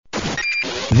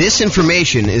This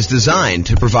information is designed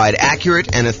to provide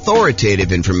accurate and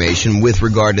authoritative information with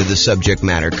regard to the subject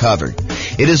matter covered.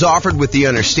 It is offered with the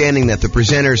understanding that the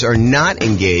presenters are not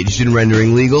engaged in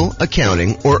rendering legal,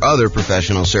 accounting, or other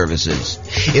professional services.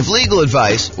 If legal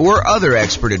advice or other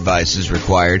expert advice is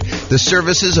required, the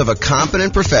services of a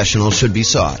competent professional should be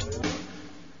sought.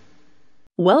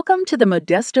 Welcome to the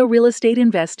Modesto Real Estate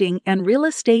Investing and Real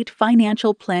Estate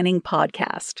Financial Planning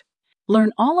Podcast.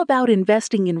 Learn all about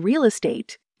investing in real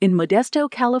estate in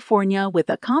Modesto, California, with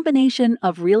a combination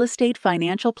of real estate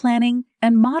financial planning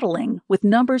and modeling with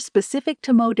numbers specific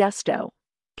to Modesto,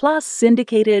 plus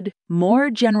syndicated, more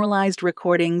generalized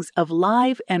recordings of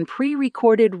live and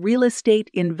pre-recorded real estate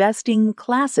investing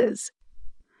classes.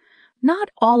 Not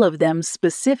all of them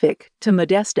specific to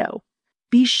Modesto.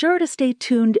 Be sure to stay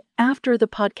tuned after the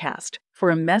podcast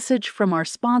for a message from our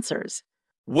sponsors.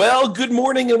 Well, good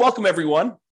morning and welcome,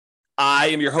 everyone. I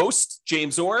am your host,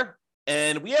 James Orr,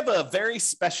 and we have a very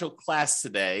special class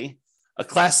today, a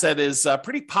class that is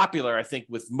pretty popular, I think,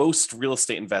 with most real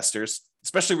estate investors,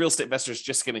 especially real estate investors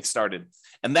just getting started.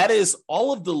 And that is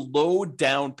all of the low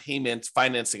down payment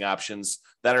financing options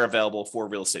that are available for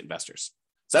real estate investors.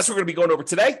 So that's what we're going to be going over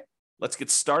today. Let's get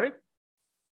started.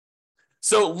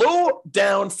 So low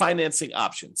down financing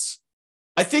options.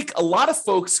 I think a lot of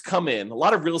folks come in, a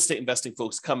lot of real estate investing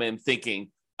folks come in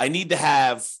thinking, I need to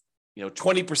have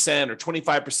 20% or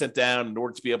 25% down in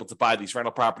order to be able to buy these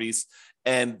rental properties.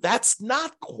 And that's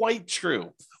not quite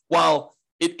true. While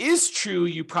it is true,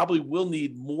 you probably will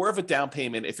need more of a down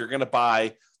payment if you're going to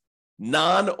buy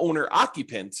non-owner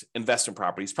occupant investment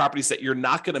properties, properties that you're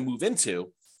not going to move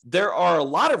into. There are a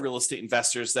lot of real estate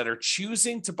investors that are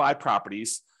choosing to buy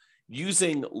properties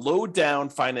using low down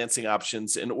financing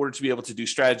options in order to be able to do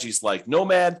strategies like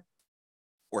nomad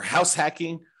or house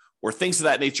hacking or things of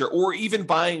that nature, or even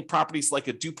buying properties like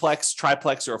a duplex,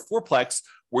 triplex, or a fourplex,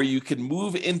 where you can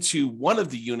move into one of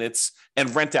the units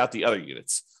and rent out the other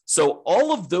units. So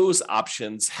all of those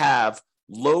options have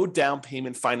low down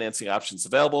payment financing options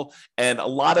available. And a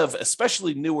lot of,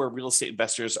 especially newer real estate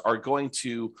investors, are going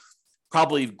to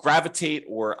probably gravitate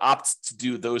or opt to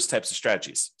do those types of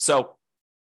strategies. So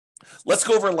let's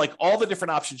go over like all the different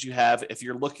options you have if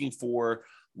you're looking for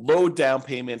low down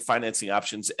payment financing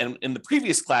options. And in the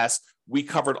previous class, we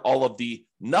covered all of the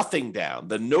nothing down,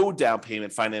 the no down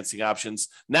payment financing options.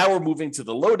 Now we're moving to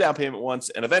the low down payment ones.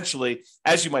 And eventually,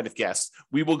 as you might have guessed,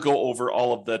 we will go over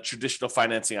all of the traditional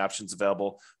financing options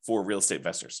available for real estate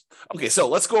investors. Okay, so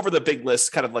let's go over the big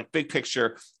list, kind of like big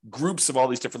picture groups of all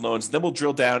these different loans. Then we'll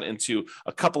drill down into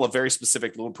a couple of very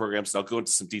specific loan programs, and I'll go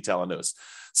into some detail on those.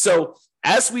 So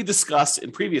as we discussed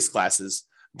in previous classes,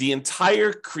 the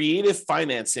entire creative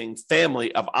financing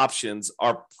family of options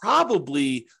are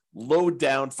probably low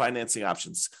down financing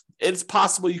options. It's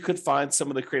possible you could find some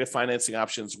of the creative financing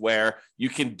options where you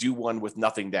can do one with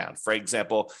nothing down. For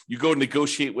example, you go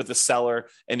negotiate with a seller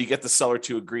and you get the seller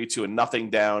to agree to a nothing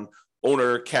down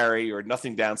owner carry or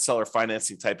nothing down seller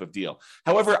financing type of deal.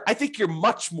 However, I think you're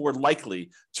much more likely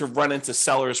to run into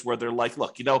sellers where they're like,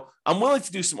 look, I'm willing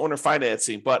to do some owner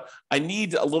financing, but I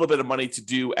need a little bit of money to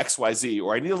do XYZ,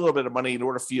 or I need a little bit of money in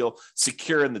order to feel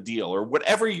secure in the deal, or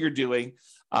whatever you're doing.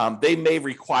 They may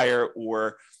require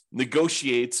or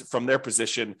negotiate from their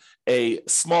position a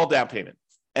small down payment.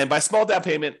 And by small down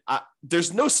payment,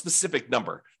 there's no specific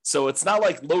number. So it's not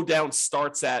like low down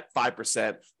starts at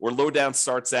 5% or low down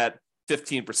starts at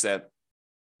 15%.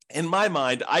 In my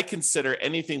mind, I consider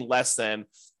anything less than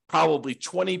probably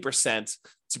 20%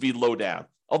 to be low down.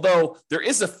 Although there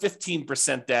is a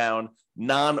 15% down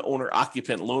non-owner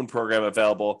occupant loan program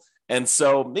available. And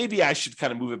so maybe I should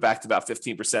kind of move it back to about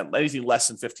 15%. Anything less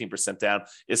than 15% down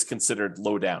is considered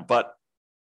low down, but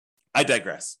I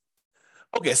digress.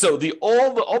 Okay, so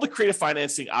all the creative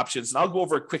financing options, and I'll go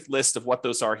over a quick list of what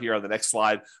those are here on the next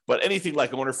slide, but anything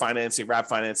like owner financing, wrap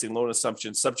financing, loan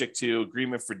assumption, subject to,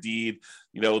 agreement for deed,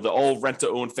 the old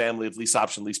rent-to-own family of lease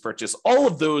option, lease purchase, all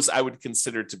of those I would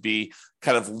consider to be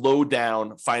kind of low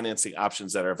down financing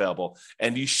options that are available.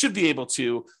 And you should be able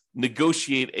to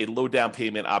negotiate a low down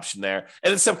payment option there,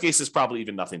 and in some cases, probably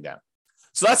even nothing down.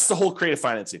 So that's the whole creative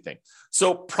financing thing.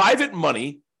 So private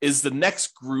money is the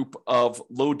next group of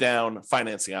low down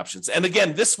financing options. And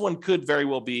again, this one could very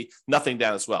well be nothing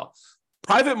down as well.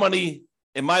 Private money,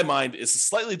 in my mind, is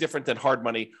slightly different than hard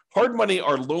money. Hard money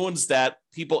are loans that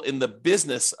people in the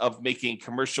business of making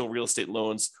commercial real estate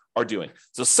loans are doing.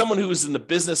 So someone who is in the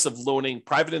business of loaning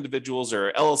private individuals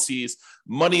or LLCs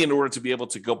money in order to be able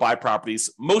to go buy properties.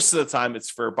 Most of the time it's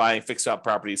for buying fixed out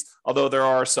properties, although there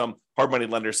are some hard money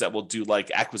lenders that will do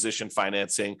like acquisition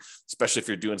financing, especially if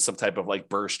you're doing some type of like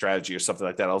BRRRR strategy or something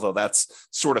like that, although that's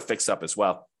sort of fixed up as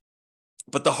well.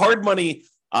 But the hard money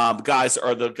guys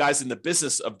are the guys in the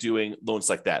business of doing loans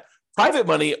like that. Private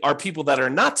money are people that are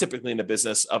not typically in the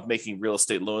business of making real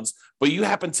estate loans, but you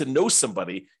happen to know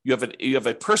somebody, you have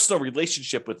a personal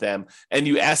relationship with them, and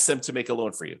you ask them to make a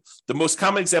loan for you. The most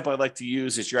common example I like to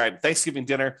use is you're at Thanksgiving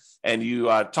dinner and you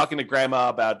talking to grandma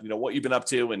about what you've been up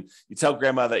to, and you tell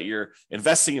grandma that you're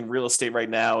investing in real estate right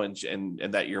now and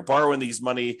that you're borrowing this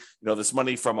money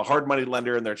from a hard money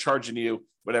lender, and they're charging you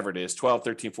whatever it is, 12,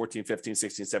 13, 14, 15,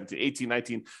 16, 17, 18,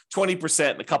 19,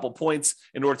 20% and a couple points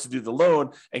in order to do the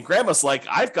loan. And grandma's like,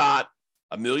 I've got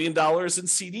 $1 million in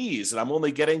CDs and I'm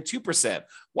only getting 2%.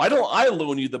 Why don't I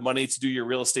loan you the money to do your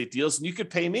real estate deals? And you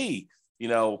could pay me,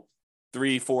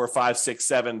 3, 4, 5, 6,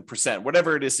 7%,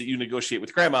 whatever it is that you negotiate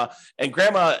with grandma. And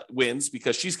grandma wins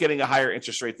because she's getting a higher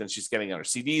interest rate than she's getting on her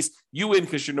CDs. You win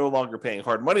because you're no longer paying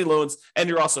hard money loans and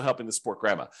you're also helping to support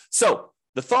grandma. So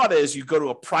the thought is you go to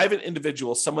a private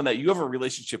individual, someone that you have a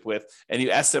relationship with, and you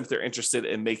ask them if they're interested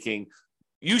in making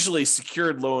usually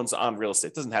secured loans on real estate.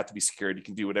 It doesn't have to be secured. You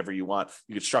can do whatever you want.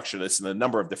 You can structure this in a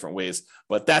number of different ways,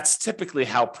 but that's typically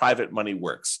how private money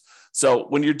works. So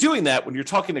when you're doing that, when you're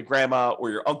talking to grandma or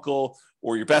your uncle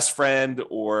or your best friend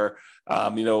or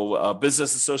a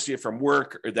business associate from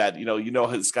work, or that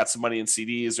has got some money in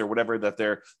CDs or whatever that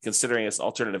they're considering as an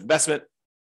alternative investment,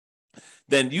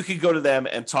 then you can go to them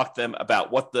and talk to them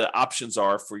about what the options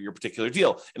are for your particular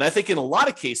deal. And I think in a lot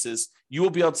of cases, you will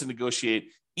be able to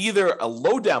negotiate either a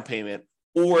low down payment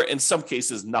or in some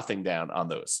cases, nothing down on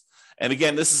those. And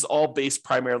again, this is all based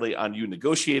primarily on you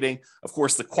negotiating. Of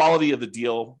course, the quality of the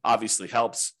deal obviously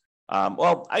helps.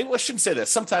 I shouldn't say that.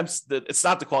 Sometimes it's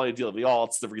not the quality of the deal at all.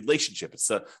 It's the relationship. It's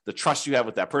the trust you have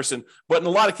with that person. But in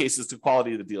a lot of cases, the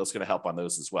quality of the deal is going to help on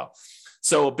those as well.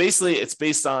 So basically, it's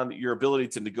based on your ability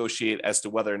to negotiate as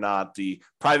to whether or not the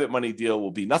private money deal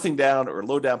will be nothing down or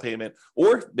low down payment,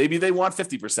 or maybe they want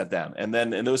 50% down. And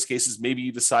then in those cases, maybe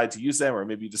you decide to use them or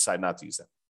maybe you decide not to use them.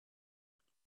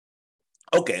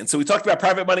 Okay, and so we talked about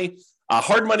private money.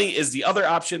 Hard money is the other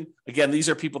option. Again, these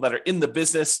are people that are in the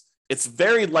business. It's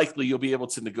very likely you'll be able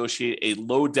to negotiate a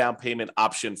low down payment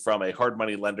option from a hard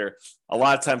money lender. A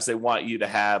lot of times they want you to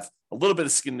have a little bit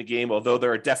of skin in the game, although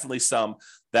there are definitely some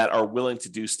that are willing to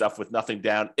do stuff with nothing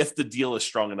down if the deal is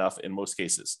strong enough in most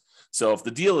cases. So if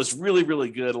the deal is really, really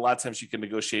good, a lot of times you can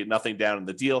negotiate nothing down in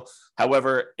the deal.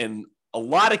 However, in a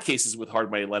lot of cases with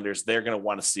hard money lenders, they're going to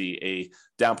want to see a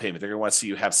down payment. They're going to want to see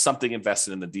you have something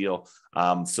invested in the deal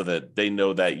so that they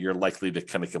know that you're likely to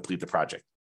kind of complete the project.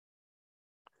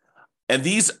 And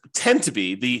these tend to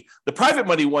be the private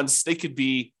money ones. They could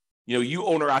be, you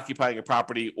owner occupying a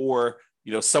property, or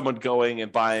someone going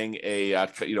and buying a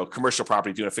commercial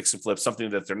property, doing a fix and flip, something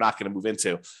that they're not going to move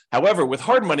into. However, with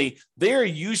hard money, they are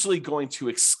usually going to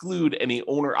exclude any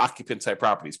owner occupant type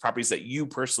properties that you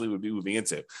personally would be moving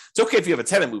into. It's okay if you have a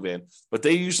tenant move in, but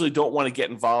they usually don't want to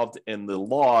get involved in the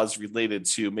laws related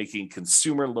to making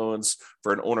consumer loans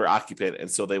for an owner occupant. And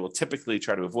so they will typically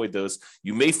try to avoid those.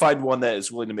 You may find one that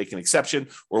is willing to make an exception,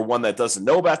 or one that doesn't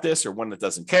know about this, or one that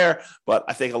doesn't care. But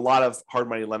I think a lot of hard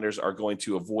money lenders are going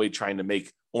to avoid trying to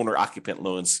make owner occupant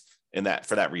loans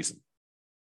for that reason.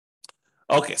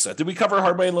 Okay, so did we cover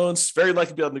hard money loans? Very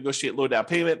likely to be able to negotiate low down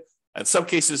payment. In some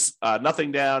cases,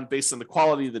 nothing down based on the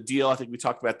quality of the deal. I think we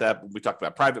talked about that. When we talked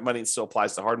about private money, it still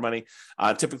applies to hard money,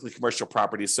 typically commercial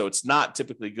properties. So it's not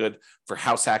typically good for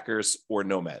house hackers or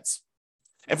nomads.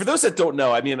 And for those that don't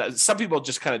know, some people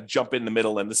just kind of jump in the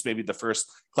middle, and this may be the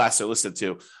first class they're listened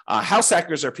to. House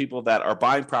hackers are people that are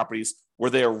buying properties where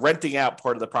they are renting out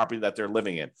part of the property that they're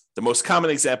living in. The most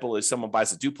common example is someone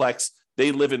buys a duplex.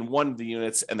 They live in one of the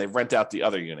units and they rent out the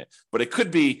other unit. But it could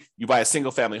be you buy a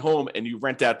single family home and you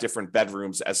rent out different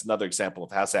bedrooms, as another example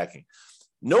of house hacking.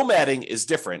 Nomading is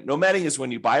different. Nomading is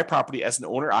when you buy a property as an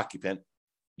owner occupant.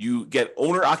 You get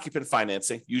owner occupant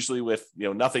financing, usually with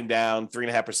nothing down,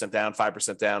 3.5% down,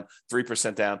 5% down,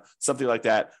 3% down, something like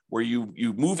that, where you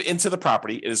move into the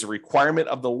property. It is a requirement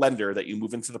of the lender that you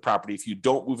move into the property. If you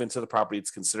don't move into the property,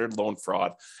 it's considered loan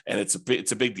fraud, and it's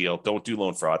a big deal. Don't do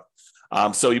loan fraud.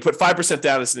 So you put 5%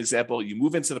 down as an example. You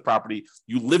move into the property.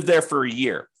 You live there for a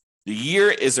year. The year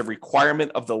is a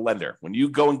requirement of the lender. When you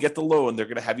go and get the loan, they're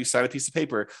going to have you sign a piece of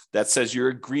paper that says you're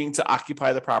agreeing to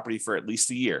occupy the property for at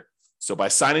least a year. So by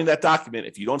signing that document,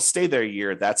 if you don't stay there a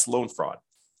year, that's loan fraud.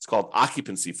 It's called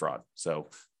occupancy fraud. So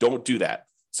don't do that.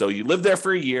 So you live there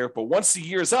for a year, but once the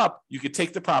year is up, you can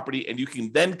take the property and you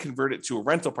can then convert it to a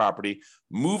rental property,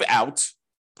 move out,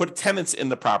 put tenants in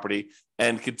the property,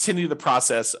 and continue the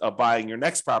process of buying your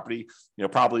next property,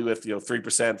 probably with 3%,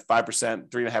 5%,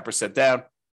 3.5% down.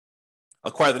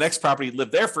 Acquire the next property, live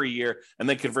there for a year, and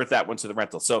then convert that one to the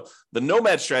rental. So the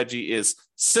nomad strategy is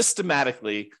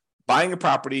systematically buying a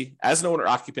property as an owner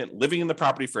occupant, living in the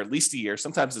property for at least a year.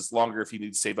 Sometimes it's longer if you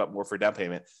need to save up more for a down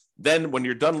payment. Then when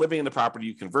you're done living in the property,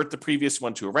 you convert the previous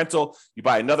one to a rental, you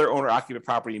buy another owner occupant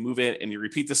property, you move in, and you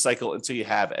repeat the cycle until you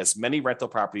have as many rental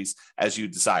properties as you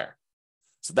desire.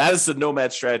 So that is the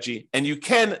nomad strategy. And you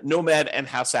can nomad and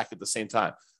house hack at the same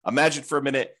time. Imagine for a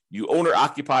minute, you owner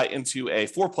occupy into a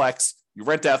fourplex, you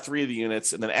rent out 3 of the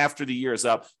units, and then after the year is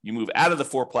up, you move out of the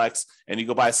fourplex and you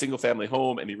go buy a single family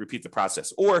home and you repeat the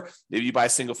process. Or maybe you buy a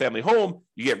single family home,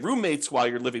 you get roommates while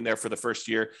you're living there for the first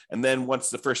year. And then once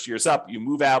the first year is up, you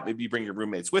move out, maybe you bring your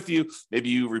roommates with you, maybe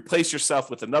you replace yourself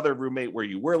with another roommate where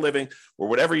you were living or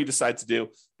whatever you decide to do.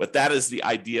 But that is the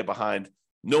idea behind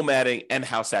nomading and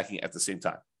house hacking at the same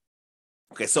time.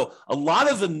 Okay, so a lot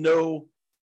of the no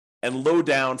and low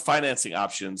down financing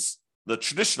options, the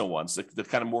traditional ones, the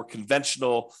kind of more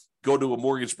conventional, go to a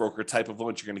mortgage broker type of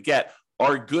loans you're going to get,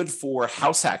 are good for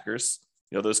house hackers.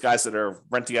 You know, those guys that are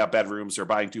renting out bedrooms or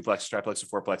buying duplexes, triplexes,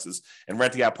 or fourplexes and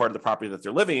renting out part of the property that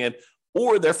they're living in,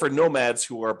 or they're for nomads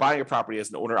who are buying a property as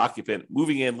an owner occupant,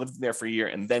 moving in, living there for a year,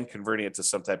 and then converting it to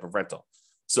some type of rental.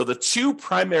 So the two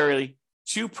primary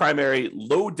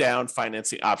low down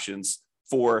financing options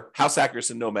for house hackers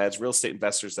and nomads, real estate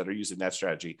investors that are using that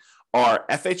strategy, are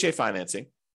FHA financing.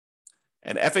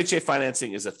 And FHA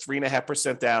financing is a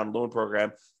 3.5% down loan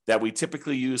program that we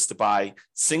typically use to buy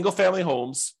single family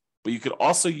homes, but you could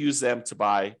also use them to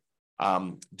buy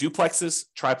duplexes,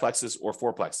 triplexes, or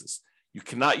fourplexes. You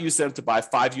cannot use them to buy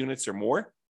 5 units or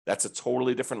more. That's a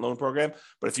totally different loan program.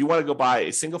 But if you want to go buy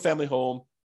a single family home,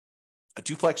 a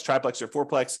duplex, triplex, or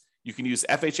fourplex, you can use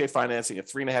FHA financing, a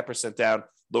 3.5% down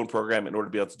loan program, in order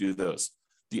to be able to do those.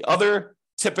 The other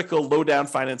typical low down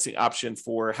financing option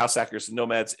for house hackers and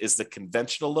nomads is the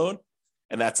conventional loan,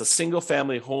 and that's a single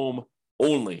family home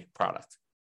only product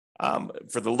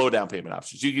for the low down payment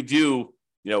options. You could do,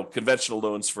 conventional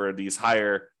loans for these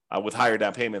higher with higher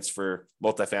down payments for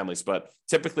multifamilies, but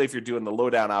typically if you're doing the low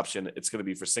down option, it's going to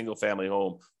be for single family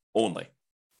home only.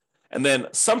 And then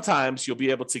sometimes you'll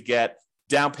be able to get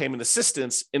down payment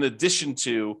assistance in addition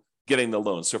to getting the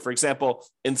loan. So for example,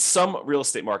 in some real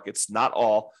estate markets, not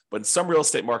all, but in some real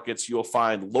estate markets, you'll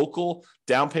find local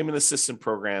down payment assistance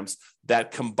programs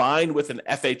that combine with an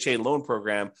FHA loan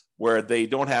program where they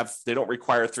don't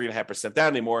require 3.5%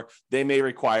 down anymore. They may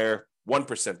require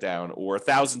 1% down or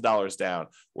 $1,000 down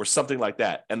or something like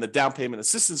that. And the down payment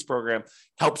assistance program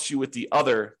helps you with the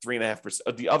other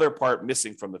 3.5%, the other part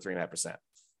missing from the 3.5%.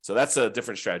 So that's a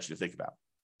different strategy to think about.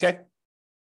 Okay.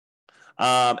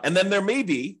 And then there may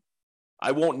be,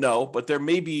 I won't know, but there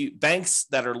may be banks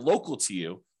that are local to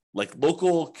you, like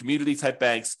local community type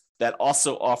banks that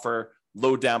also offer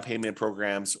low down payment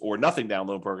programs or nothing down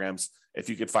loan programs, if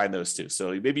you could find those too.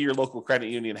 So maybe your local credit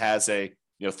union has a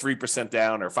 3%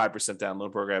 down or 5% down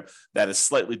loan program that is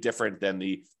slightly different than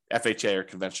the FHA or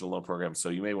conventional loan program. So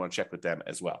you may want to check with them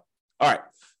as well. All right.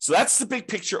 So that's the big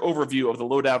picture overview of the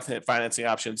low down financing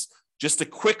options. Just a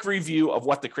quick review of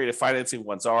what the creative financing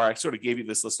ones are. I sort of gave you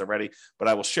this list already, but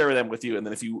I will share them with you. And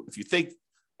then if you think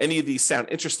any of these sound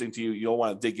interesting to you, you'll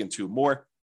want to dig into more.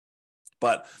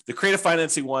 But the creative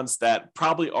financing ones that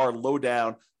probably are low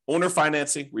down: owner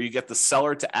financing, where you get the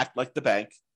seller to act like the bank.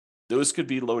 Those could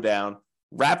be low down.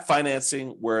 Wrap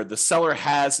financing, where the seller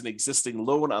has an existing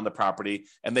loan on the property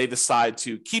and they decide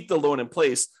to keep the loan in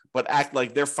place, but act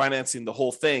like they're financing the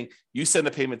whole thing. You send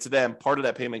a payment to them. Part of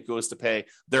that payment goes to pay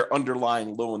their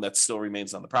underlying loan that still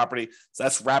remains on the property. So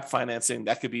that's wrap financing.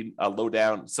 That could be low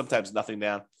down, sometimes nothing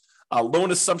down.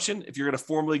 Loan assumption, if you're going to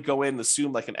formally go in and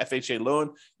assume like an FHA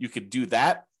loan, you could do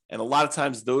that. And a lot of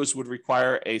times those would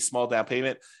require a small down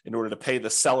payment in order to pay the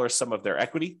seller some of their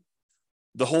equity.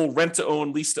 The whole rent to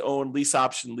own, lease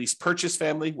option, lease purchase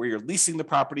family, where you're leasing the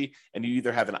property and you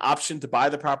either have an option to buy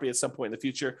the property at some point in the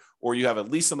future, or you have a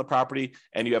lease on the property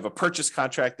and you have a purchase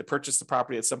contract to purchase the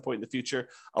property at some point in the future.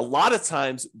 A lot of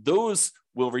times those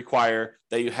will require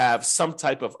that you have some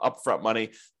type of upfront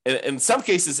money. In some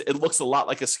cases, it looks a lot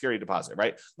like a security deposit,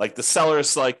 right? Like the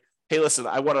seller's like, hey, listen,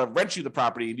 I want to rent you the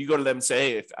property. And you go to them and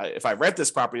say, hey, if I rent this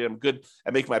property, I'm good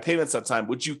at making my payments on time.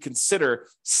 Would you consider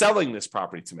selling this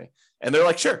property to me? And they're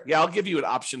like, sure, yeah, I'll give you an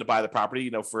option to buy the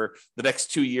property, for the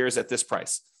next 2 years at this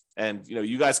price. And,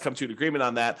 you guys come to an agreement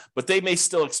on that, but they may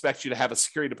still expect you to have a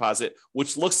security deposit,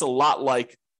 which looks a lot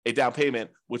like a down payment,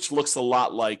 which looks a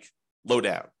lot like low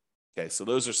down. Okay. So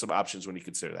those are some options when you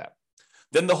consider that.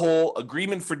 Then the whole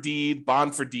agreement for deed,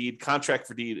 bond for deed, contract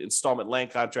for deed, installment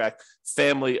land contract,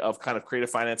 family of kind of creative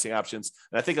financing options.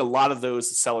 And I think a lot of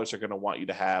those sellers are going to want you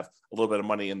to have a little bit of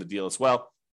money in the deal as well.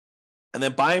 And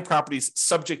then buying properties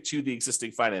subject to the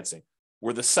existing financing,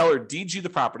 where the seller deeds you the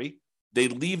property, they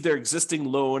leave their existing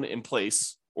loan in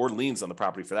place, or liens on the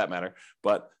property for that matter,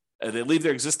 but they leave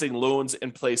their existing loans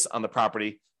in place on the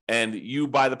property, and you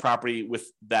buy the property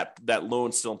with that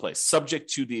loan still in place, subject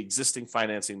to the existing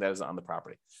financing that is on the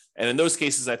property. And in those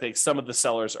cases, I think some of the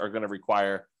sellers are going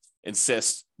to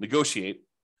negotiate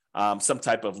some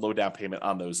type of low down payment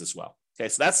on those as well. Okay,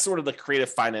 so that's sort of the creative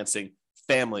financing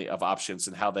family of options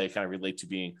and how they kind of relate to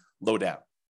being low down.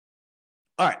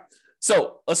 All right,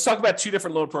 so let's talk about two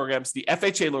different loan programs, the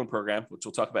FHA loan program, which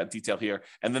we'll talk about in detail here,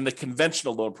 and then the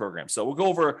conventional loan program. So we'll go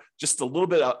over just a little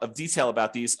bit of detail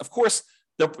about these. Of course,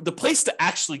 the place to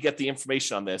actually get the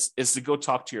information on this is to go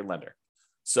talk to your lender.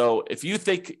 So if you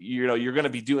think you're going to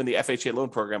be doing the FHA loan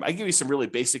program, I give you some really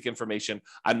basic information.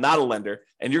 I'm not a lender,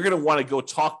 and you're going to want to go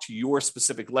talk to your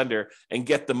specific lender and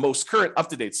get the most current,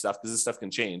 up-to-date stuff, because this stuff can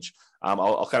change.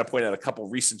 I'll kind of point out a couple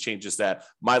of recent changes that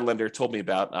my lender told me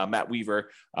about. Matt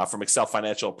Weaver from Excel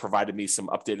Financial provided me some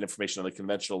updated information on the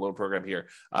conventional loan program here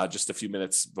just a few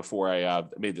minutes before I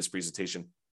made this presentation.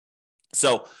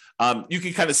 So you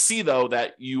can kind of see, though,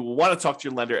 that you want to talk to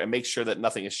your lender and make sure that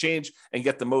nothing has changed and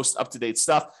get the most up-to-date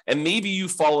stuff. And maybe you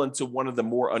fall into one of the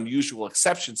more unusual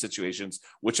exception situations,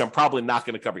 which I'm probably not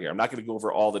going to cover here. I'm not going to go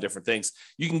over all the different things.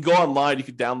 You can go online, you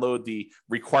can download the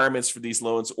requirements for these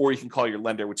loans, or you can call your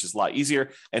lender, which is a lot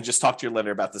easier, and just talk to your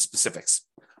lender about the specifics.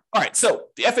 All right, so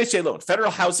the FHA loan,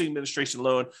 Federal Housing Administration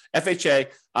loan, FHA,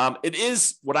 it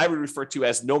is what I would refer to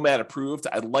as nomad approved.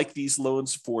 I like these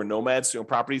loans for nomads who own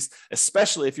properties,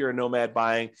 especially if you're a nomad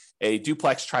buying a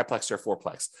duplex, triplex, or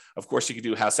fourplex. Of course, you can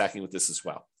do house hacking with this as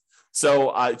well.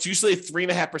 So it's usually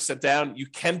 3.5% down. You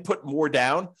can put more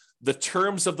down. The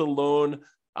terms of the loan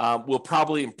will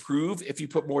probably improve if you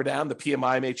put more down. The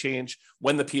PMI may change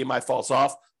when the PMI falls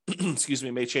off.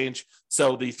 May change.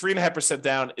 So the 3.5%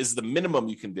 down is the minimum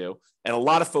you can do. And a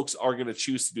lot of folks are going to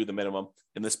choose to do the minimum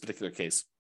in this particular case.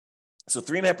 So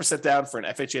 3.5% down for an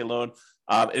FHA loan.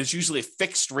 It is usually a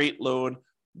fixed rate loan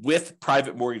with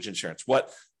private mortgage insurance,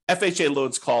 what FHA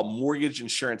loans call mortgage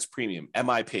insurance premium,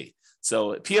 MIP.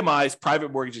 So PMI is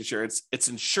private mortgage insurance. It's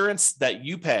insurance that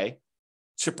you pay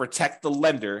to protect the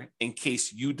lender in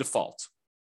case you default.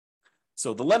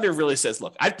 So the lender really says,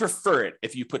 look, I'd prefer it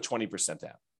if you put 20%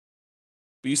 down.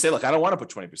 But you say, look, I don't want to put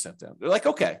 20% down. They're like,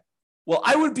 okay, well,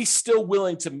 I would be still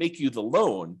willing to make you the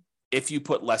loan if you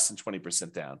put less than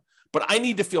 20% down, but I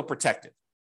need to feel protected.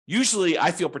 Usually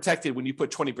I feel protected when you put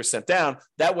 20% down.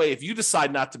 That way, if you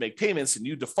decide not to make payments and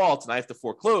you default and I have to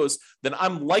foreclose, then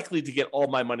I'm likely to get all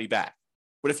my money back.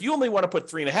 But if you only want to put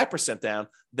 3.5% down,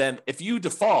 then if you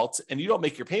default and you don't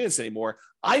make your payments anymore,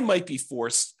 I might be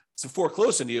forced to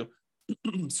foreclose on you,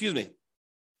 excuse me,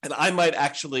 and I might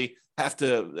actually have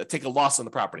to take a loss on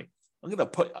the property. I'm going to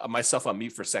put myself on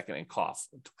mute for a second and cough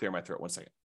to clear my throat. 1 second.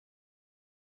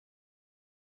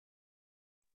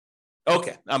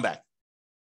 Okay, I'm back.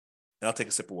 And I'll take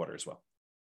a sip of water as well.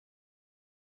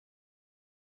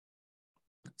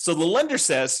 So the lender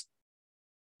says,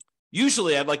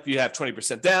 usually I'd like you to have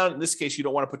 20% down. In this case, you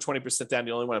don't want to put 20% down.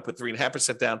 You only want to put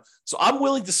 3.5% down. So I'm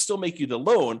willing to still make you the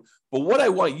loan. But what I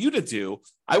want you to do,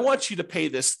 I want you to pay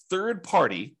this third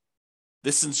party,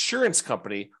 this insurance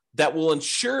company that will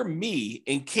insure me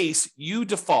in case you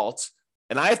default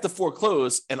and I have to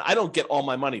foreclose and I don't get all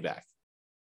my money back.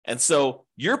 And so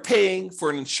you're paying for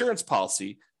an insurance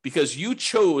policy because you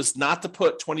chose not to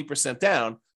put 20%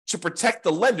 down to protect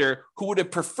the lender who would have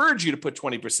preferred you to put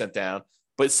 20% down.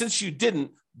 But since you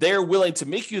didn't, they're willing to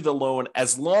make you the loan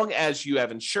as long as you have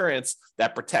insurance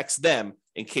that protects them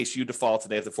in case you default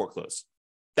and they have to foreclose.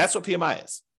 That's what PMI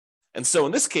is. And so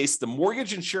in this case, the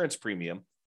mortgage insurance premium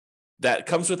that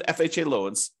comes with FHA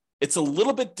loans, it's a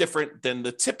little bit different than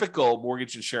the typical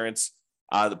mortgage insurance,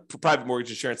 the private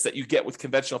mortgage insurance that you get with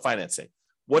conventional financing.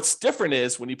 What's different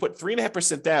is when you put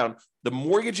 3.5% down, the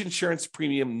mortgage insurance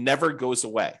premium never goes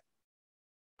away.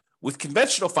 With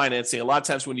conventional financing, a lot of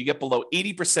times when you get below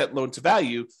 80% loan to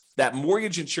value, that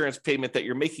mortgage insurance payment that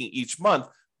you're making each month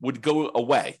would go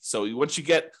away. So once you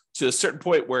get to a certain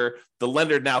point where the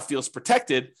lender now feels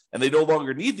protected and they no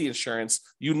longer need the insurance,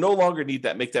 you no longer need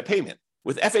that, make that payment.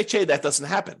 With FHA, that doesn't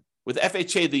happen. With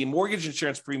FHA, the mortgage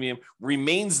insurance premium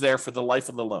remains there for the life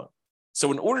of the loan.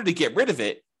 So in order to get rid of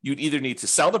it, you'd either need to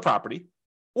sell the property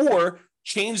or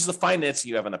change the financing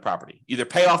you have on the property, either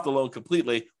pay off the loan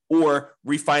completely or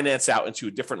refinance out into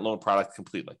a different loan product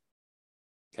completely.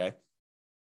 Okay.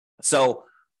 So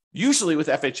usually with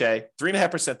FHA,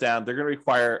 3.5% down, they're going to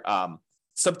require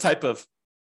some type of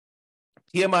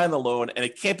PMI on the loan, and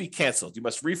it can't be canceled. You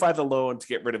must refi the loan to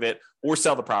get rid of it or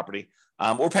sell the property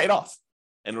or pay it off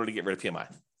in order to get rid of PMI.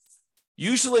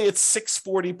 Usually it's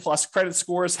 640 plus credit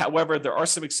scores. However, there are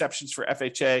some exceptions for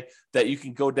FHA that you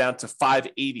can go down to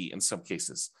 580 in some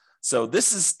cases. So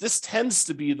this tends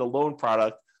to be the loan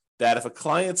product that if a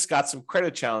client's got some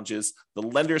credit challenges, the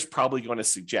lender's probably going to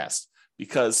suggest,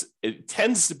 because it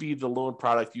tends to be the loan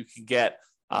product you can get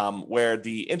where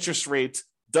the interest rate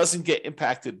doesn't get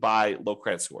impacted by low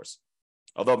credit scores.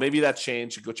 Although maybe that's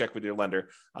changed, go check with your lender,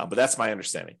 but that's my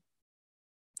understanding.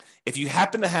 If you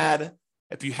happen to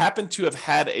have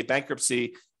had a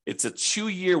bankruptcy, it's a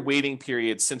 2-year waiting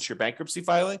period since your bankruptcy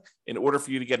filing in order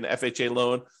for you to get an FHA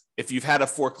loan. If you've had a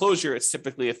foreclosure, it's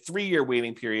typically a 3-year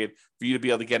waiting period for you to be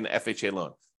able to get an FHA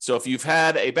loan. So if you've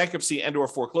had a bankruptcy and or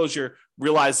foreclosure,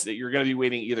 realize that you're going to be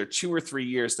waiting either 2 or 3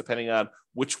 years, depending on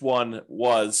which one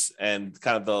was and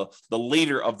kind of the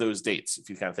later of those dates, if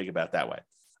you kind of think about it that way.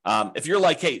 If you're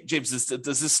like, hey, James,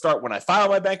 does this start when I file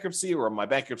my bankruptcy, or my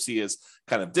bankruptcy is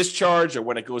kind of discharged, or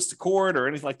when it goes to court or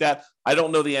anything like that? I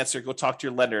don't know the answer. Go talk to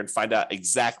your lender and find out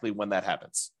exactly when that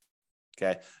happens.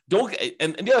 Okay.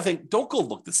 And the other thing, don't go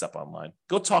look this up online.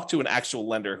 Go talk to an actual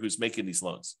lender who's making these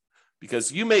loans,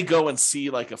 because you may go and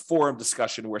see like a forum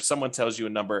discussion where someone tells you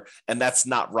a number and that's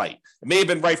not right. It may have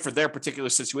been right for their particular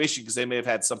situation because they may have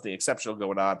had something exceptional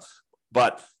going on,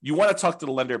 but you want to talk to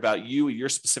the lender about you, your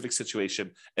specific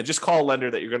situation, and just call a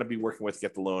lender that you're going to be working with to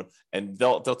get the loan, and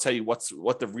they'll tell you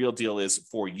what the real deal is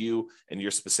for you and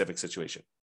your specific situation.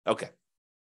 Okay.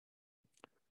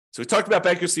 So we talked about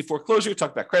bankruptcy, foreclosure, we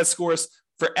talked about credit scores.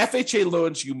 For FHA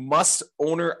loans, you must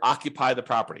owner occupy the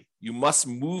property. You must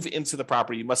move into the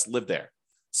property. You must live there.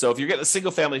 So if you're getting a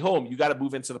single family home, you got to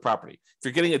move into the property. If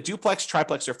you're getting a duplex,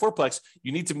 triplex, or fourplex,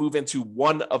 you need to move into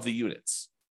one of the units.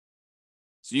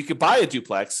 So you could buy a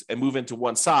duplex and move into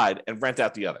one side and rent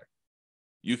out the other.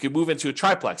 You can move into a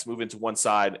triplex, move into one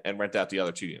side and rent out the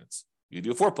other 2 units. You can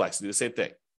do a fourplex, do the same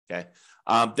thing. Okay.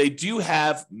 They do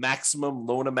have maximum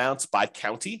loan amounts by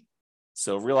county.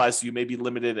 So realize you may be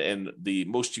limited in the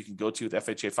most you can go to with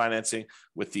FHA financing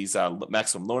with these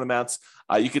maximum loan amounts.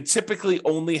 You can typically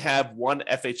only have one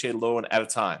FHA loan at a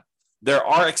time. There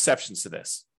are exceptions to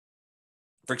this.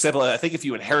 For example, I think if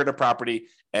you inherit a property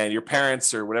and your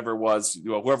parents or whatever it was,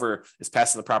 whoever is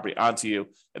passing the property onto you,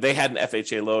 if they had an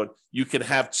FHA loan, you can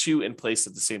have 2 in place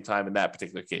at the same time in that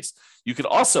particular case. You could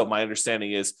also, my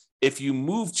understanding is, if you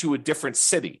move to a different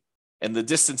city and the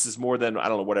distance is more than, I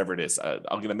don't know, whatever it is, I'm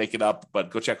going to make it up,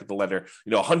 but go check with the lender,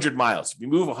 100 miles. If you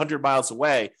move 100 miles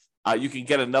away, you can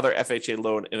get another FHA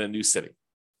loan in a new city.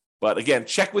 But again,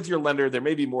 check with your lender. There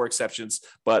may be more exceptions,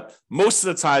 but most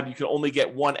of the time you can only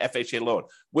get one FHA loan,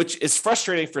 which is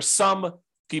frustrating for some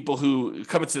people who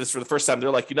come into this for the first time.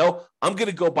 They're like, I'm going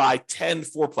to go buy 10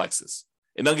 fourplexes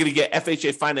and I'm going to get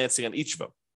FHA financing on each of them.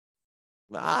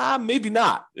 Maybe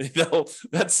not.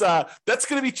 That's going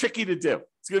to be tricky to do.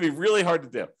 It's going to be really hard to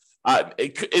do.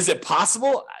 Is it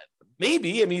possible?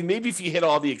 Maybe. I mean, maybe if you hit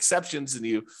all the exceptions and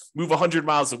you move 100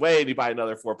 miles away and you buy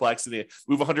another fourplex, and you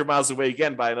move 100 miles away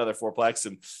again, buy another fourplex,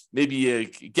 and maybe you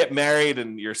get married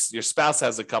and your spouse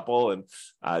has a couple and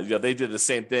they did the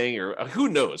same thing, or who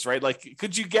knows, right? Like,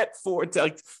 could you get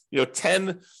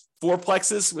 10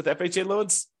 fourplexes with FHA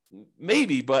loans?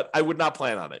 Maybe, but I would not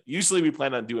plan on it. Usually we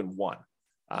plan on doing one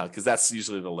because that's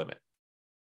usually the limit.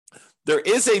 There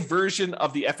is a version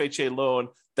of the FHA loan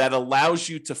that allows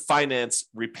you to finance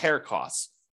repair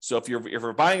costs. So if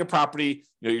you're buying a property,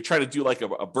 you're trying to do like a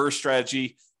BRRRR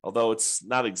strategy, although it's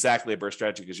not exactly a BRRRR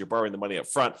strategy because you're borrowing the money up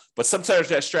front, but sometimes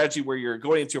that strategy where you're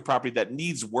going into a property that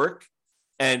needs work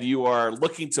and you are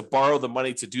looking to borrow the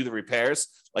money to do the repairs.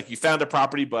 Like you found a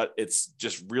property, but it's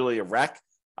just really a wreck.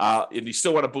 And you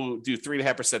still want to do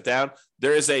 3.5% down.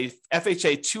 There is a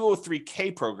FHA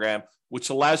 203K program, which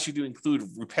allows you to include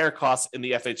repair costs in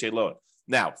the FHA loan.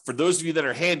 Now, for those of you that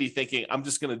are handy thinking, I'm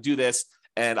just going to do this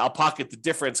and I'll pocket the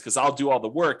difference because I'll do all the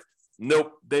work.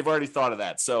 Nope, they've already thought of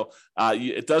that. So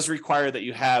it does require that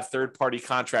you have third-party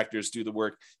contractors do the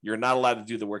work. You're not allowed to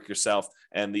do the work yourself.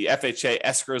 And the FHA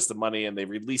escrows the money and they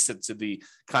release it to the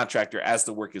contractor as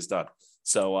the work is done.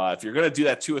 So if you're going to do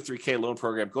that 203K loan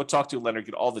program, go talk to a lender,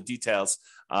 get all the details,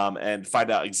 and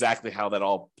find out exactly how that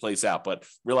all plays out. But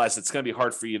realize it's going to be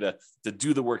hard for you to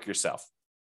do the work yourself.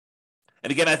 And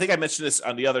again, I think I mentioned this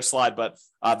on the other slide, but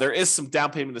there is some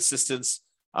down payment assistance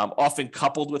often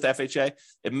coupled with FHA.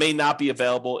 It may not be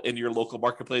available in your local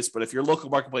marketplace, but if your local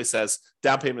marketplace has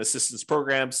down payment assistance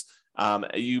programs,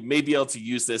 you may be able to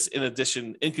use this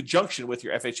in conjunction with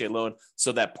your FHA loan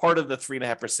so that part of the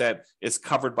 3.5% is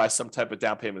covered by some type of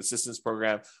down payment assistance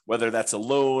program, whether that's a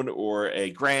loan or a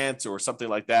grant or something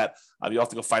like that. You have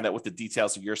to go find out what the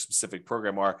details of your specific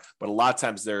program are, but a lot of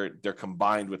times they're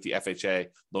combined with the FHA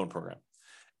loan program.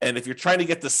 And if you're trying to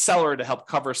get the seller to help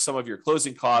cover some of your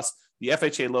closing costs, the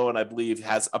FHA loan, I believe,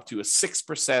 has up to a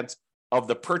 6% of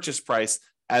the purchase price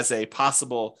as a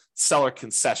possible seller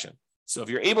concession. So if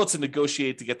you're able to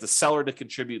negotiate to get the seller to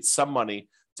contribute some money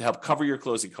to help cover your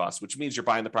closing costs, which means you're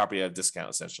buying the property at a discount,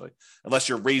 essentially, unless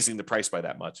you're raising the price by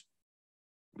that much.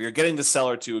 You're getting the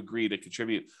seller to agree to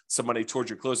contribute some money towards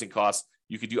your closing costs.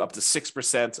 You could do up to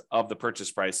 6% of the purchase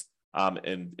price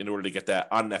in order to get that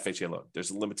on an FHA loan.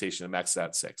 There's a limitation to max out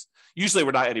at 6. Usually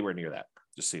we're not anywhere near that,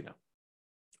 just so you know.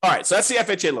 All right, so that's the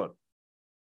FHA loan.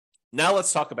 Now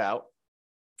let's talk about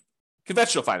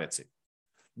conventional financing.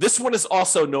 This one is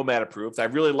also Nomad approved. I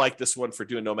really like this one for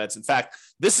doing Nomads. In fact,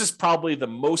 this is probably the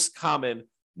most common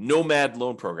Nomad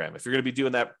loan program. If you're going to be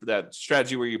doing that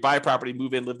strategy where you buy a property,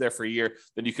 move in, live there for a year,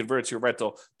 then you convert it to a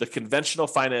rental, the conventional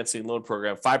financing loan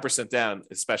program, 5% down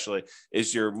especially,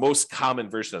 is your most common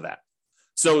version of that.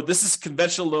 So this is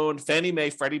conventional loan, Fannie Mae,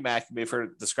 Freddie Mac, you may have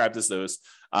heard it described as those.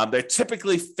 They're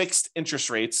typically fixed interest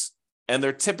rates, and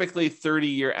they're typically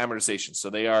 30-year amortization. So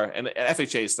they are, and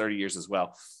FHA is 30 years as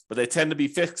well, but they tend to be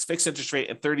fixed interest rate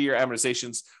and 30-year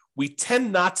amortizations. We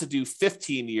tend not to do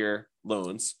 15-year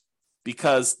loans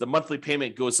because the monthly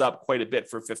payment goes up quite a bit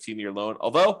for a 15-year loan.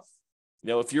 Although,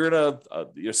 if you're in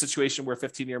a situation where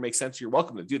 15-year makes sense, you're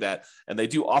welcome to do that. And they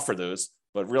do offer those,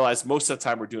 but realize most of the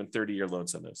time we're doing 30-year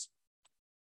loans on those.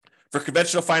 For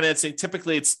conventional financing,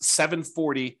 typically it's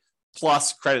 740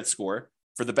 plus credit score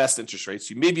for the best interest rates.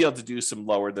 You may be able to do some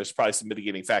lower. There's probably some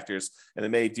mitigating factors, and they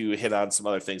may do hit on some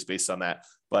other things based on that.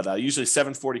 But usually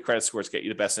 740 credit scores get you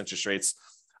the best interest rates.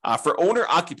 For owner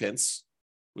occupants,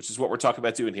 which is what we're talking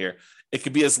about doing here, it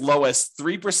could be as low as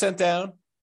 3% down,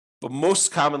 but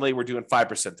most commonly we're doing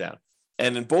 5% down.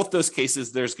 And in both those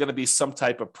cases, there's going to be some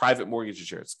type of private mortgage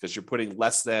insurance because you're putting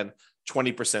less than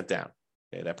 20% down.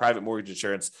 Okay, that private mortgage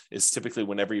insurance is typically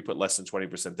whenever you put less than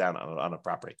 20% down on a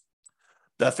property.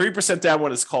 The 3% down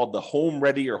one is called the Home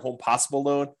Ready or Home Possible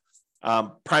loan.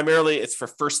 Primarily, it's for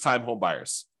first-time home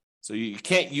buyers. So you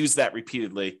can't use that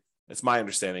repeatedly. That's my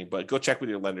understanding, but go check with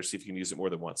your lender, see if you can use it more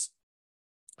than once.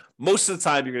 Most of the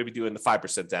time, you're going to be doing the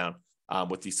 5% down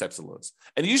with these types of loans.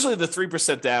 And usually the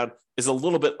 3% down is a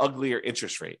little bit uglier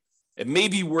interest rate. It may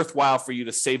be worthwhile for you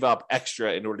to save up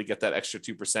extra in order to get that extra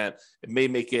 2%. It may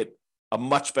make it a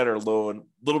much better loan,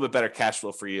 a little bit better cash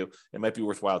flow for you. It might be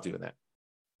worthwhile doing that.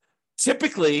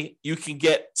 Typically, you can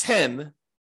get 10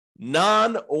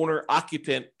 non-owner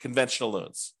occupant conventional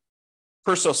loans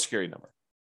per Social Security number.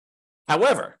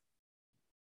 However,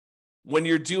 when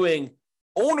you're doing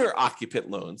owner occupant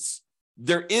loans,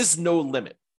 there is no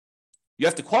limit. You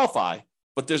have to qualify,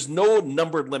 but there's no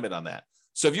numbered limit on that.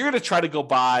 So if you're going to try to go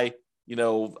buy,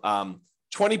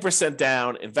 20%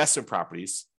 down investment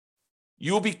properties,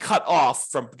 you will be cut off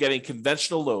from getting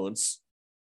conventional loans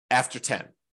after 10.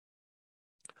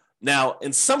 Now,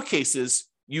 in some cases,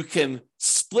 you can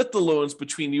split the loans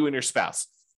between you and your spouse.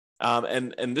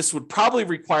 And this would probably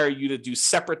require you to do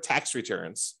separate tax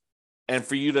returns and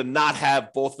for you to not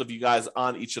have both of you guys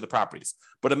on each of the properties.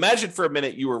 But imagine for a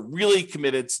minute you were really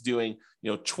committed to doing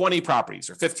 20 properties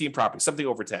or 15 properties, something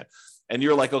over 10. And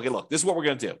you're like, okay, look, this is what we're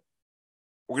going to do.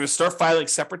 We're going to start filing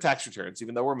separate tax returns,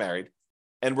 even though we're married.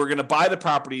 And we're going to buy the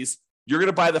properties. You're going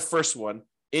to buy the first one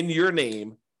in your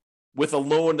name with a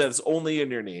loan that is only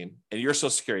in your name and your Social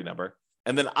Security number.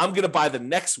 And then I'm going to buy the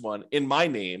next one in my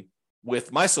name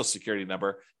with my Social Security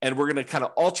number. And we're going to kind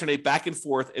of alternate back and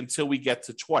forth until we get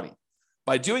to 20.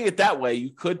 By doing it that way,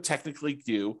 you could technically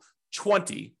do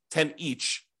 10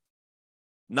 each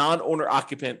non-owner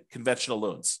occupant conventional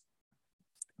loans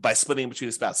by splitting between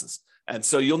the spouses. And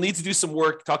so you'll need to do some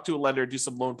work, talk to a lender, do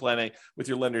some loan planning with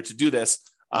your lender to do this.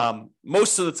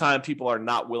 Most of the time, people are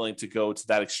not willing to go to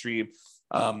that extreme.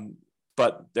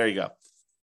 But there you go.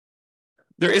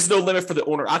 There is no limit for the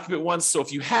owner occupant ones. So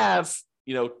if you have,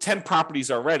 10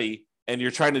 properties already and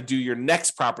you're trying to do your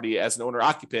next property as an owner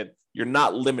occupant, you're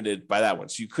not limited by that one.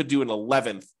 So you could do an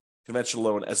 11th conventional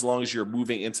loan as long as you're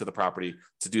moving into the property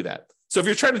to do that. So if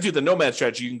you're trying to do the Nomad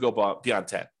strategy, you can go beyond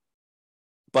 10.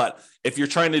 But if you're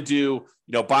trying to do,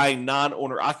 buying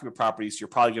non-owner occupant properties, you're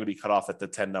probably going to be cut off at the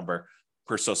 10 number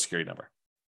per Social Security number.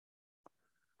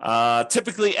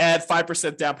 Typically add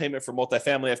 5% down payment for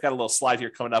multifamily. I've got a little slide here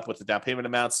coming up with the down payment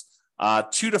amounts.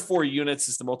 2 to 4 units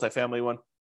is the multifamily one.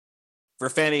 For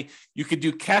Fannie, you could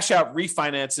do cash out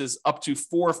refinances up to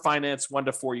 4 finance 1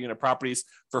 to 4 unit properties.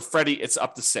 For Freddie, it's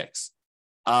up to 6.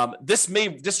 This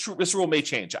rule may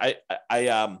change.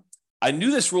 I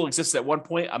knew this rule existed at one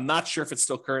point. I'm not sure if it's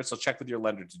still current, so check with your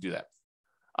lender to do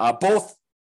that. Both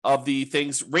of the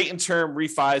things, rate and term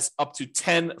refis up to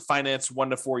 10 finance 1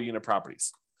 to 4 unit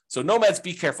properties. So Nomads,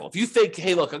 be careful. If you think,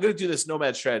 hey, look, I'm going to do this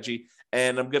Nomad strategy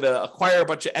and I'm going to acquire a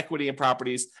bunch of equity in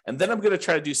properties, and then I'm going to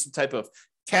try to do some type of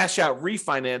cash out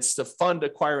refinance to fund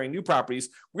acquiring new properties,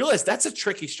 realize that's a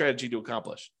tricky strategy to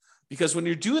accomplish. Because when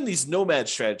you're doing these nomad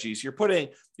strategies, you're putting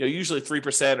usually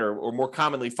 3% or more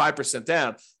commonly 5%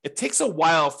 down. It takes a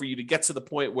while for you to get to the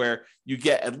point where you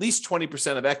get at least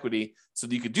 20% of equity so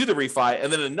that you could do the refi,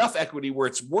 and then enough equity where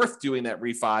it's worth doing that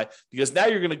refi, because now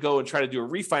you're going to go and try to do a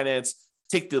refinance,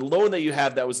 take the loan that you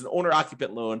have that was an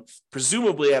owner-occupant loan,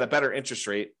 presumably at a better interest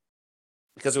rate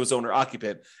because it was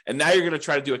owner-occupant, and now you're going to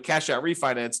try to do a cash-out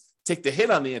refinance, take the hit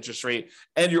on the interest rate,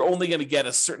 and you're only going to get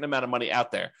a certain amount of money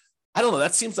out there. I don't know.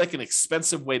 That seems like an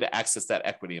expensive way to access that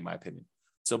equity, in my opinion.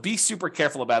 So be super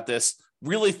careful about this.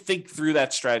 Really think through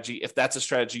that strategy if that's a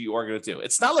strategy you are going to do.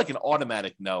 It's not like an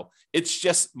automatic no. It's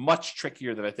just much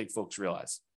trickier than I think folks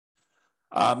realize.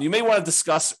 You may want to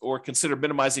discuss or consider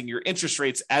minimizing your interest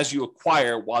rates as you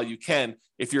acquire while you can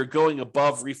if you're going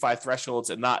above refi thresholds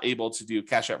and not able to do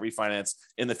cash out refinance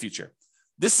in the future.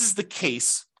 This is the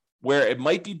case where it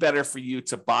might be better for you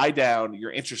to buy down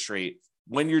your interest rate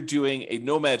when you're doing a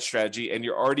nomad strategy and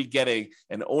you're already getting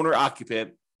an owner-occupant,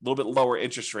 a little bit lower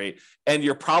interest rate, and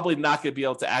you're probably not going to be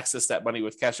able to access that money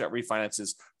with cash-out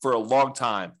refinances for a long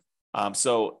time.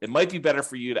 So it might be better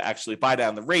for you to actually buy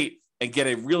down the rate and get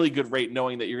a really good rate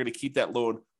knowing that you're going to keep that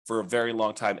loan for a very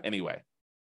long time anyway.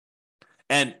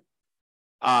 And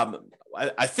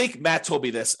I think Matt told me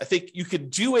this. I think you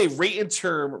could do a rate and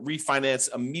term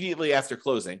refinance immediately after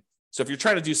closing. So if you're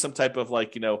trying to do some type of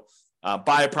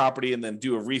buy a property and then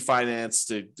do a refinance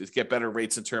to get better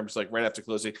rates in terms right after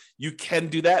closing, you can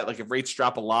do that. Like if rates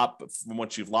drop a lot from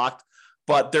once you've locked,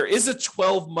 but there is a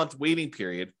 12-month waiting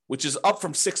period, which is up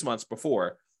from 6 months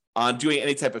before on doing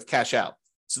any type of cash out.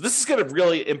 So this is going to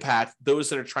really impact those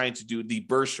that are trying to do the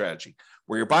BRRRR strategy,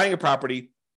 where you're buying a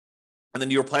property and then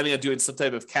you're planning on doing some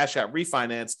type of cash out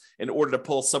refinance in order to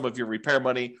pull some of your repair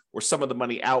money or some of the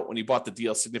money out when you bought the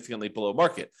deal significantly below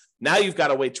market. Now you've got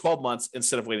to wait 12 months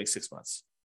instead of waiting 6 months.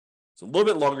 So a little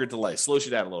bit longer delay, slows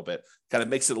you down a little bit, kind of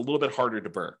makes it a little bit harder to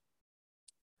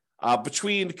BRRRR.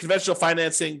 Between conventional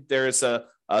financing, there is a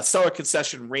seller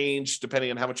concession range, depending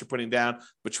on how much you're putting down,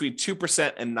 between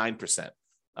 2% and 9%.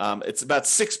 It's about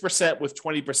 6% with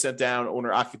 20% down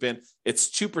owner-occupant. It's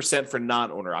 2% for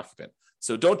non-owner-occupant.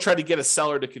 So don't try to get a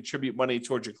seller to contribute money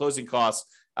towards your closing costs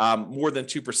more than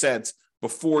 2%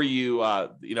 before you,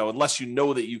 unless you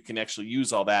know that you can actually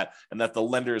use all that and that the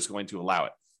lender is going to allow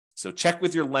it. So check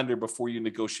with your lender before you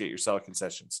negotiate your seller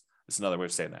concessions. That's another way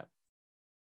of saying that.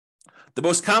 The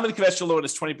most common conventional loan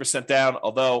is 20% down,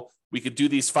 although we could do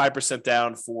these 5%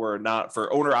 down for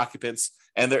owner occupants,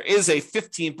 and there is a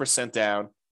 15% down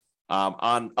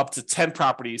on up to 10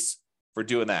 properties for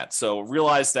doing that. So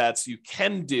realize that you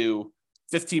can do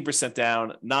 15%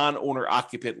 down non-owner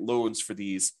occupant loans for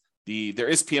these. There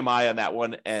is PMI on that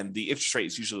one, and the interest rate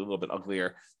is usually a little bit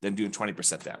uglier than doing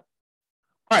 20% down.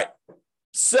 All right,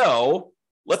 so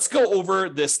let's go over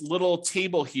this little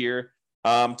table here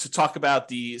to talk about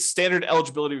the standard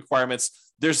eligibility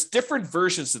requirements. There's different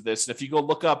versions of this, and if you go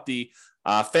look up the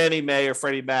Fannie Mae or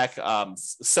Freddie Mac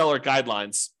seller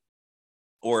guidelines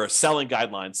or selling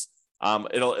guidelines,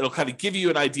 it'll kind of give you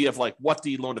an idea of what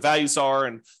the loan to values are,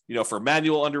 and for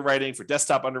manual underwriting, for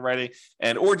desktop underwriting,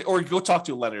 and or go talk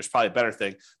to a lender is probably a better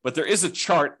thing. But there is a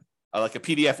chart, like a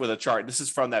PDF with a chart. This is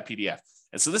from that PDF,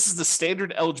 and so this is the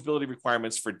standard eligibility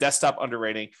requirements for desktop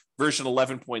underwriting version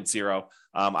 11.0.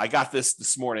 I got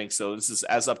this morning, so this is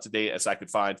as up to date as I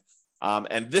could find,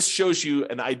 and this shows you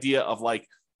an idea of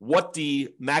what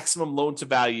the maximum loan to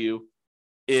value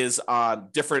is on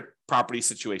different property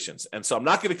situations. And so I'm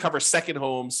not going to cover second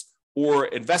homes or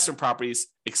investment properties,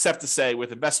 except to say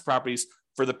with investment properties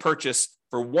for the purchase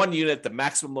for one unit, the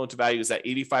maximum loan to value is at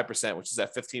 85%, which is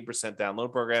that 15% down loan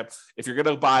program. If you're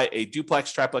going to buy a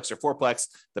duplex, triplex, or fourplex,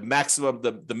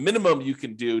 the minimum you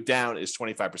can do down is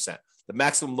 25%. The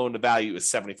maximum loan to value is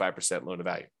 75% loan to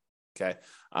value. Okay.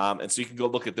 And so you can go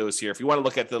look at those here. If you want to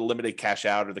look at the limited cash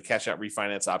out or the cash out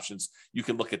refinance options, you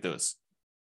can look at those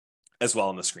as well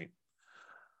on the screen.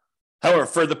 However,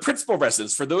 for the principal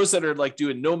residents, for those that are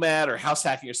doing nomad or house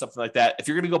hacking or something like that, if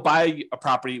you're going to go buy a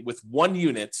property with one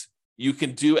unit, you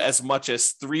can do as much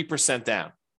as 3%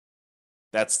 down.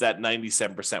 That's that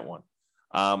 97% one.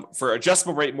 For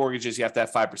adjustable rate mortgages, you have to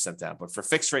have 5% down. But for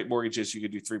fixed rate mortgages, you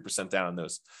could do 3% down on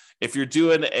those. If you're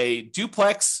doing a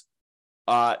duplex,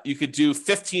 you could do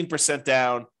 15%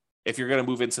 down if you're going to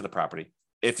move into the property.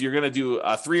 If you're going to do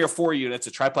 3 or 4 units,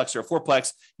 a triplex or a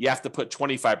fourplex, you have to put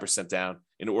 25% down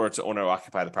in order to own or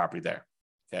occupy the property there.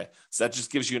 Okay, so that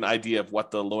just gives you an idea of what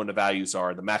the loan to values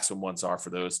are, the maximum ones are for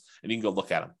those, and you can go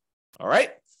look at them. All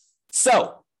right.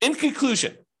 So in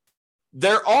conclusion,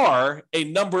 there are a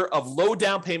number of low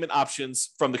down payment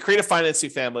options from the creative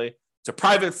financing family to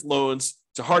private loans,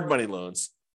 to hard money loans.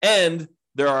 And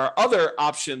there are other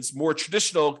options, more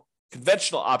traditional,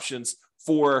 conventional options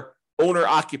for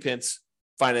owner-occupant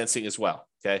financing as well,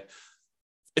 okay?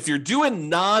 If you're doing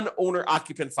non-owner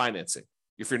occupant financing,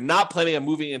 if you're not planning on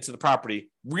moving into the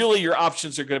property, really your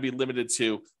options are going to be limited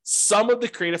to some of the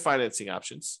creative financing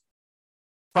options,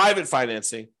 private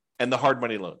financing, and the hard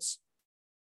money loans,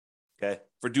 okay,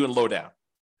 for doing low down.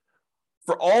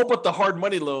 For all but the hard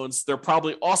money loans, there are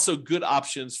probably also good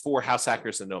options for house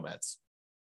hackers and nomads.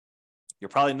 You're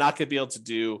probably not going to be able to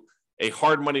do a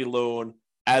hard money loan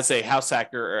as a house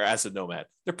hacker or as a nomad.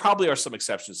 There probably are some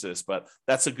exceptions to this, but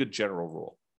that's a good general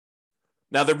rule.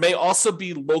 Now, there may also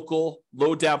be local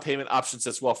low down payment options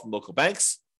as well from local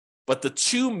banks, but the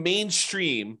two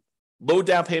mainstream low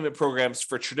down payment programs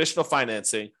for traditional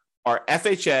financing are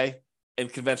FHA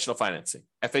and conventional financing.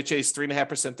 FHA is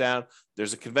 3.5% down.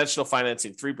 There's a conventional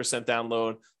financing 3% down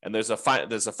loan, and there's a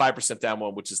 5% down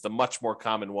one, which is the much more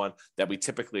common one that we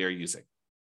typically are using.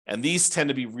 And these tend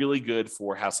to be really good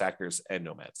for house hackers and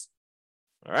nomads.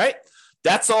 All right,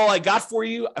 that's all I got for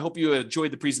you. I hope you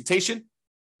enjoyed the presentation.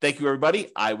 Thank you, everybody.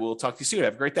 I will talk to you soon.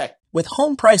 Have a great day. With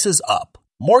home prices up,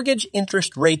 mortgage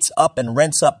interest rates up, and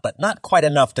rents up, but not quite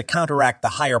enough to counteract the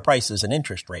higher prices and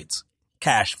interest rates,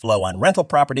 cash flow on rental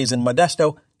properties in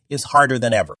Modesto is harder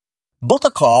than ever. Book a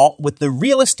call with the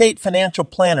Real Estate Financial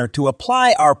Planner to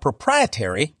apply our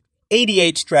proprietary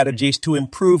 88 strategies to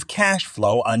improve cash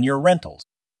flow on your rentals.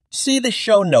 See the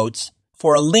show notes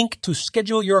for a link to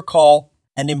schedule your call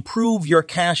and improve your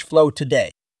cash flow today.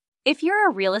 If you're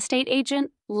a real estate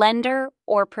agent, lender,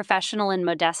 or professional in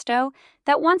Modesto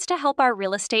that wants to help our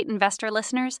real estate investor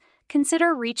listeners,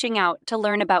 consider reaching out to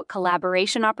learn about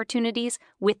collaboration opportunities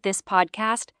with this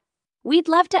podcast. We'd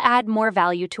love to add more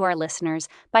value to our listeners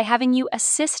by having you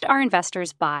assist our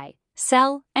investors buy,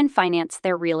 sell, and finance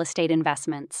their real estate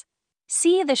investments.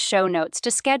 See the show notes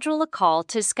to schedule a call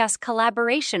to discuss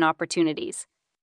collaboration opportunities.